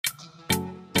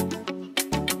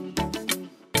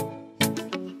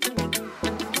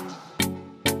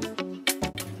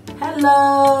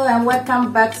Hello and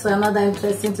welcome back to another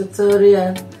interesting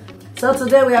tutorial. So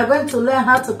today we are going to learn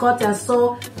how to cut and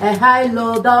sew a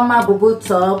high-low Dolman Bubu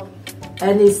top,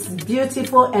 and it's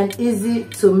beautiful and easy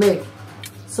to make.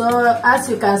 So as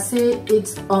you can see,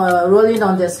 it's rolling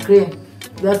on the screen.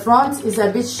 The front is a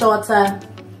bit shorter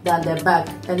than the back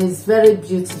and it's very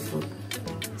beautiful.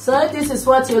 So if this is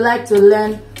what you like to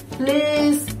learn,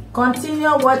 please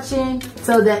continue watching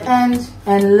till the end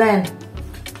and learn.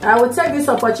 I will take this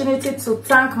opportunity to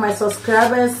thank my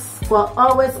subscribers for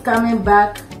always coming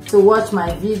back to watch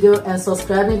my video and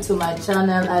subscribing to my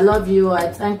channel. I love you.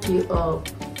 I thank you all.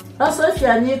 Also, if you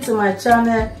are new to my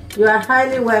channel, you are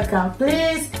highly welcome.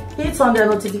 Please hit on the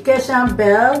notification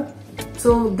bell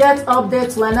to get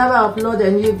updates whenever I upload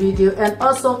a new video, and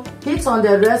also hit on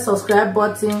the red subscribe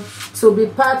button to be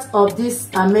part of this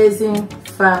amazing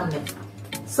family.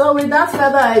 So without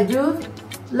further ado,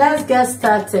 let's get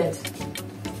started.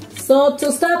 So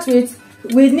to start with,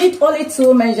 we need only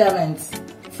two measurements.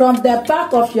 From the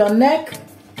back of your neck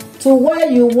to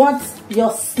where you want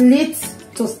your slit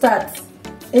to start.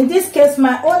 In this case,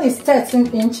 my own is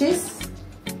 13 inches.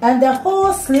 And the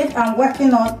whole sleeve I'm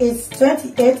working on is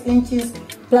 28 inches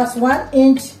plus 1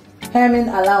 inch hemming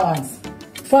allowance.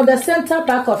 For the center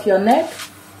back of your neck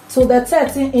to the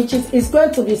 13 inches is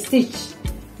going to be stitched.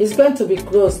 It's going to be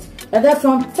closed. And then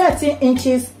from 13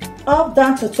 inches up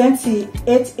down to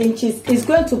 28 inches is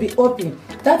going to be open.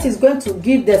 That is going to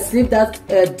give the sleeve that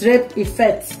drape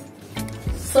effect.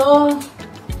 So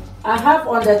I have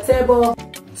on the table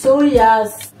 2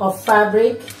 yards of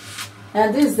fabric,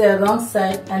 and this is the wrong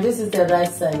side and this is the right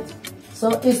side. So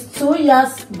it's 2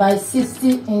 yards by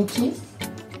 60 inches.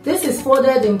 This is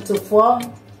folded into 4.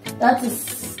 That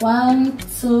is 1,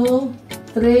 2,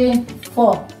 3,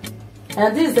 4.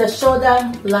 And this is the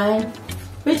shoulder line,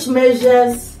 which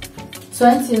measures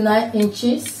 29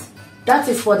 inches. That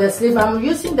is for the sleeve. I'm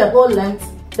using the whole length,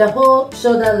 the whole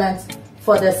shoulder length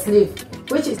for the sleeve,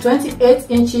 which is 28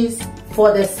 inches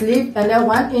for the sleeve and then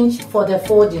 1 inch for the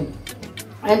folding.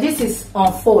 And this is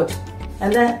on fold.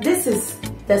 And then this is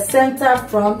the center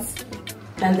front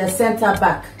and the center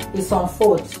back is on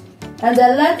fold. And the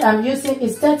length I'm using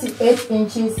is 38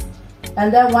 inches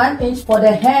and then 1 inch for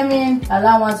the hemming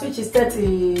allowance, which is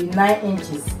 39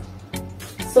 inches.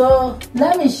 So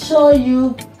let me show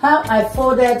you how I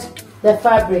folded the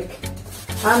fabric.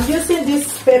 I'm using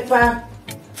this paper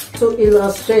to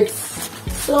illustrate.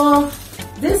 So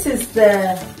this is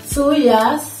the 2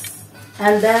 yards,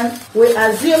 and then we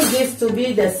assume this to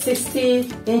be the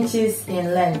 60 inches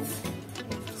in length.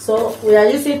 So we are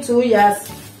using 2 yards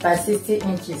by 60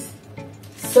 inches.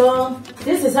 So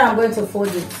this is how I'm going to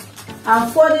fold it.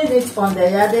 I'm folding it on the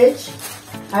yardage.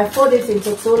 I fold it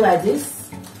into 2 like this.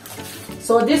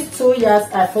 So these 2 yards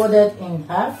I folded in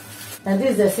half, and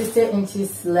this is the 60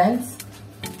 inches length.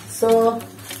 So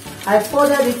I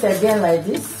folded it again like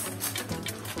this.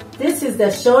 This is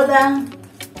the shoulder,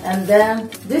 and then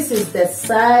this is the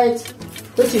side,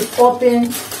 which is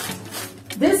open.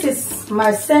 This is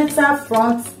my center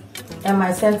front and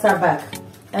my center back.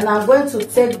 And I'm going to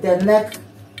take the neck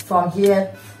from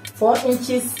here, 4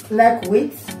 inches neck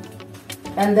width,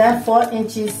 and then 4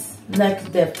 inches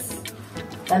neck depth.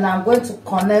 And I'm going to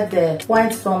connect the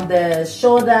point from the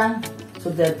shoulder to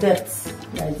the depth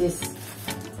like this.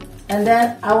 And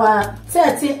then our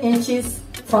 13 inches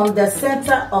from the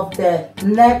center of the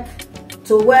neck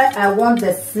to where I want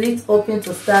the slit open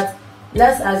to start.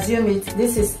 Let's assume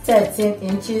this is 13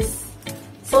 inches.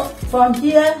 So from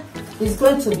here it's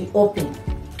going to be open.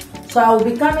 So I will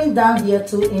be coming down here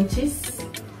 2 inches.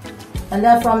 And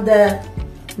then from the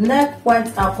neck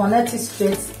point I'll connect it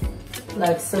straight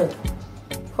like so.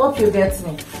 Hope you get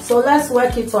me. So let's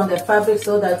work it on the fabric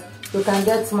so that you can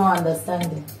get more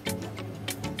understanding.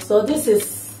 So this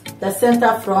is the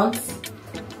center front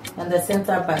and the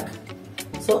center back.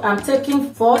 So I'm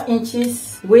taking 4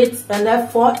 inches width and then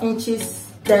 4 inches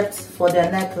depth for the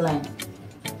neckline.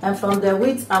 And from the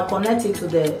width I'll connect it to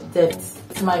the depth.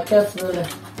 It's my curve ruler.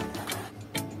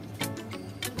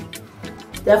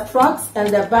 The front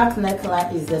and the back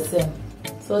neckline is the same.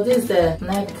 So this is the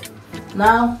neck.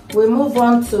 Now we move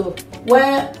on to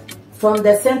where from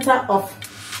the center of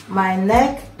my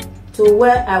neck to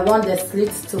where I want the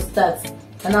slit to start.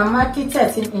 And I'm marking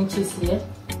 13 inches here.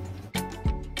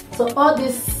 So all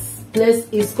this place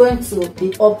is going to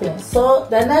be open. So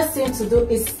the next thing to do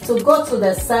is to go to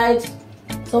the side.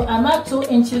 So I mark 2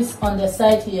 inches on the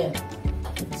side here.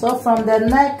 So from the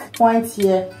neck point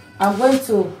here, I'm going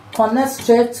to connect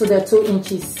straight to the 2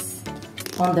 inches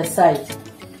on the side.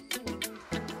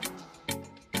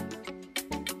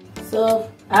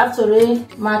 So I have to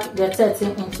re-mark the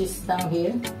 13 inches down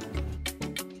here.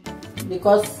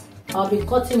 because I'll be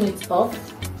cutting it off,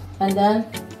 and then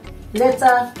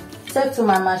later take to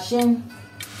my machine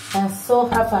and sew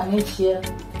half an inch here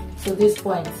to this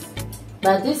point.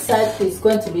 But this side is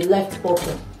going to be left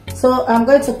open. So I'm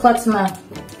going to cut now.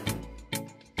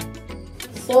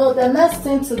 So the next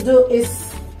thing to do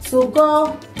is to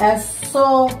go and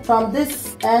sew from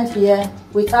this end here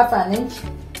with half an inch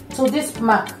to this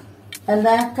mark, and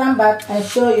then come back and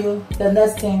show you the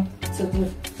next thing to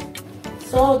do.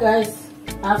 So guys,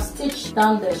 I've stitched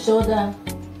down the shoulder,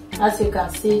 as you can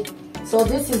see. So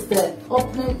this is the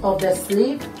opening of the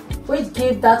sleeve, which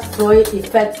gives that flowy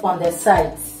effect on the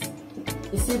sides.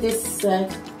 You see this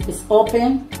side is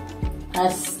open. I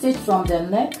stitch from the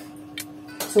neck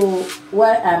to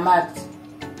where I marked,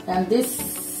 and this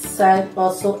side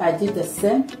also I did the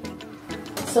same.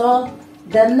 So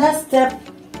the next step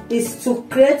is to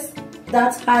create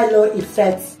that high-low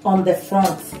effect on the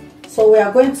front. So we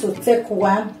are going to take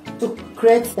one to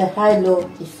create the high-low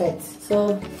effect.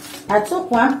 So I took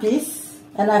one piece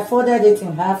and I folded it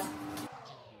in half.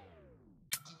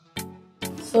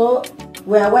 So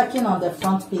we are working on the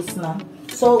front piece now.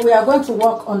 So we are going to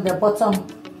work on the bottom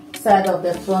side of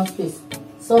the front piece.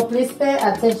 So please pay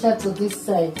attention to this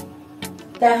side.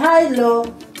 The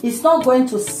high-low is not going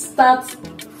to start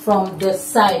from the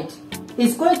side.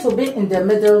 It's going to be in the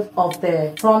middle of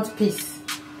the front piece.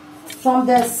 From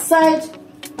the side,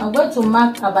 I'm going to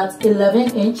mark about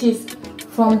 11 inches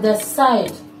from the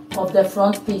side of the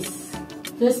front piece.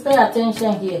 Please pay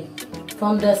attention here.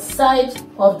 From the side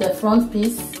of the front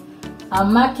piece,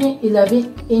 I'm marking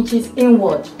 11 inches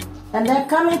inward. And then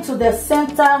coming to the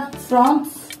center front,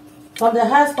 from the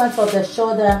highest point of the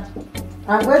shoulder,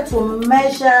 I'm going to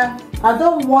measure. I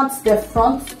don't want the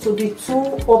front to be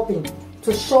too open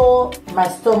to show my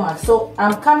stomach. So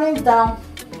I'm coming down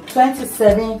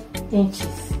 27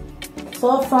 inches.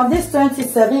 So from this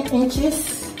 27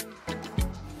 inches,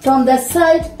 from the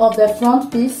side of the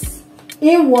front piece,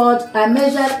 inward, I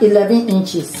measured 11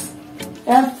 inches.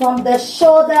 And from the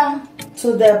shoulder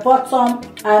to the bottom,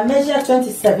 I measured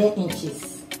 27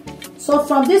 inches. So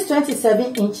from this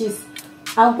 27 inches,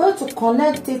 I'm going to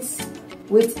connect it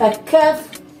with a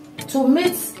curve to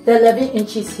meet the 11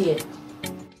 inches here.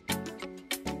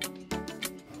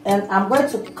 And I'm going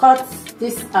to cut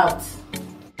this out.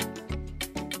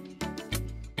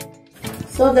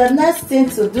 So the next thing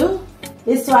to do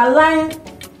is to align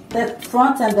the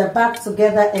front and the back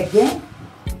together again.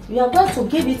 You are going to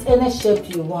give it any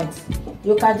shape you want.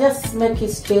 You can just make it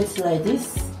straight like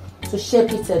this to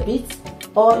shape it a bit,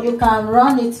 or you can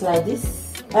run it like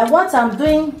this. And what I'm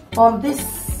doing on this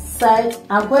side,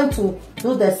 I'm going to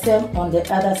do the same on the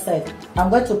other side. I'm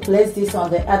going to place this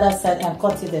on the other side and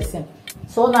cut it the same.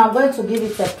 So now I'm going to give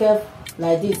it a curve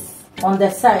like this on the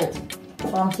side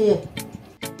from here.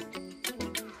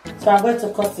 So I'm going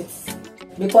to cut it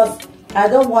because I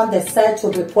don't want the side to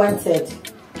be pointed.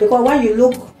 Because when you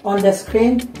look on the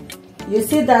screen, you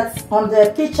see that on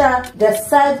the picture, the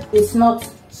side is not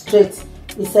straight.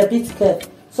 It's a bit curved.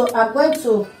 So I'm going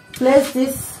to place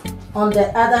this on the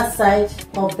other side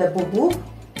of the bubu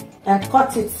and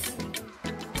cut it.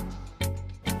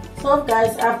 So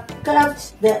guys, I've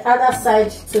curved the other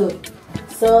side too.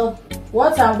 So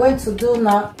what I'm going to do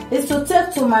now is to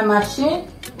take to my machine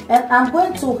and I'm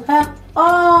going to hem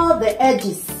all the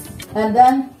edges and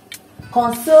then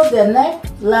conceal the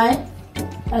neckline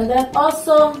and then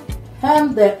also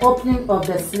hem the opening of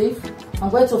the sleeve. I'm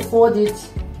going to fold it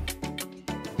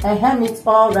and hem it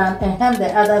all around and hem the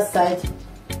other side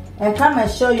and come and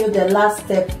show you the last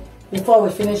step before we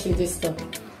finish with this stuff.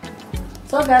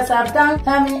 So guys, I've done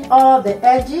hemming all the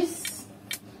edges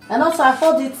and also I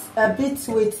hold it a bit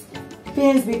with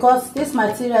pins because this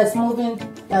material is moving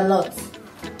a lot.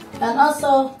 And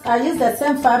also I use the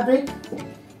same fabric,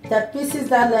 the pieces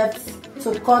that left,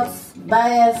 to cut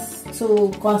bias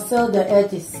to conceal the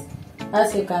edges.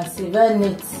 As you can see, very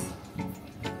neat.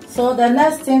 So the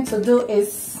next thing to do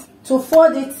is to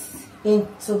fold it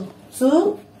into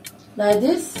two like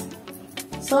this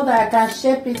so that I can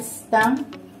shape it down.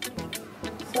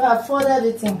 So I folded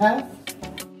it in half.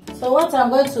 So what I'm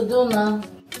going to do now,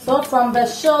 so from the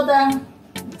shoulder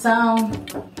down,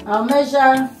 I'll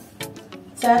measure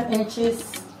 10 inches.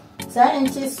 10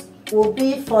 inches will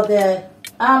be for the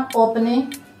arm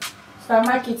opening. So I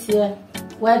mark it here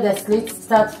where the slit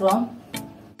starts from.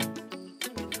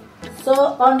 So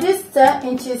on this 10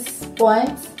 inches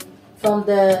point from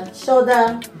the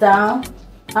shoulder down,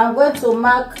 I'm going to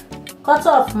mark, cut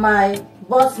off my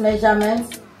bust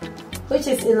measurement, which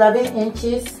is 11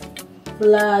 inches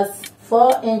plus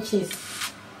 4 inches,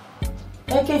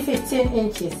 making 15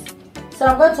 inches. So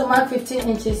I'm going to mark 15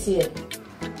 inches here.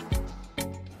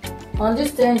 on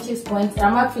this 10 inches point, I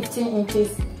mark 15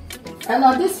 inches, and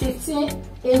on this 15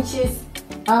 inches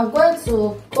I'm going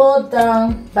to go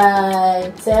down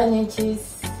by 10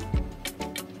 inches.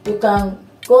 You can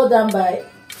go down by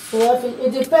 12.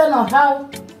 It depends on how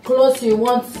close you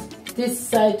want this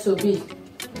side to be.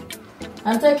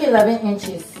 I'm taking 11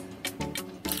 inches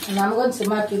and I'm going to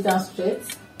mark it down straight,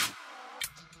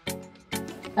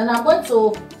 and I'm going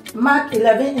to mark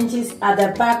 11 inches at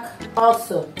the back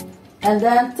also, and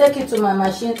then take it to my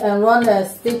machine and run a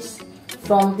stitch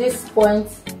from this point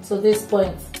to this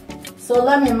point. So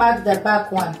let me mark the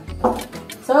back one.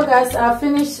 So guys, I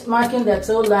finished marking the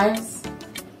two lines.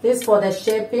 This for the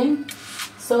shaping.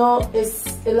 So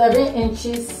it's 11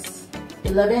 inches,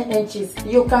 11 inches.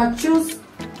 You can choose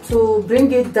to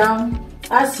bring it down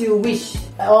as you wish,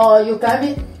 or you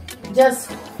can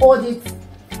just hold it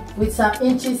with some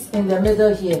inches in the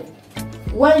middle here.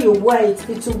 When you wear it,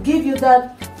 it will give you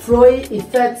that flowy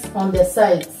effect on the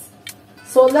sides.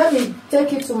 So let me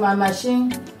take it to my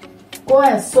machine, go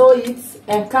and sew it,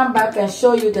 and come back and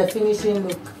show you the finishing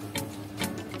look.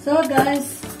 So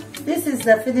guys, this is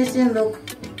the finishing look.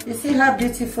 You see how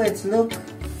beautiful it looks?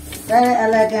 Very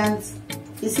elegant.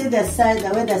 You see the side,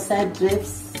 the way the side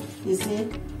drapes, you see?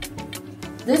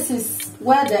 This is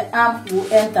where the arm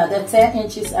will enter. The 10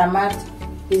 inches I marked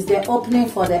is the opening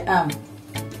for the arm.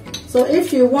 So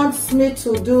if you want me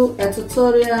to do a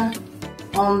tutorial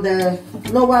on the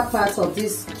lower part of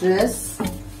this dress,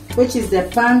 which is the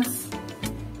pants,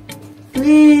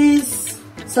 please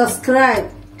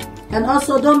subscribe, and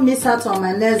also don't miss out on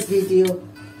my next video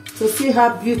to see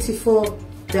how beautiful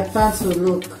the pants will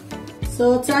look.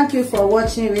 So thank you for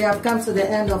watching. We have come to the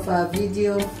end of our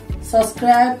video.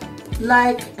 Subscribe,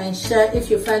 like and share if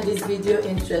you find this video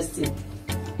interesting,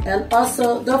 and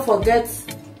also don't forget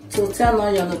to turn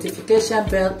on your notification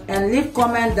bell and leave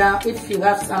comment down if you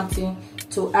have something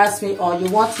to ask me, or you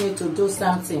want me to do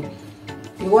something,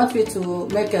 you want me to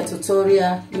make a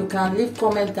tutorial. You can leave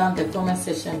comment down the comment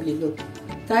section below.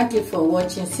 Thank you for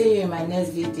watching. See you in my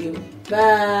next video.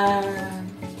 Bye.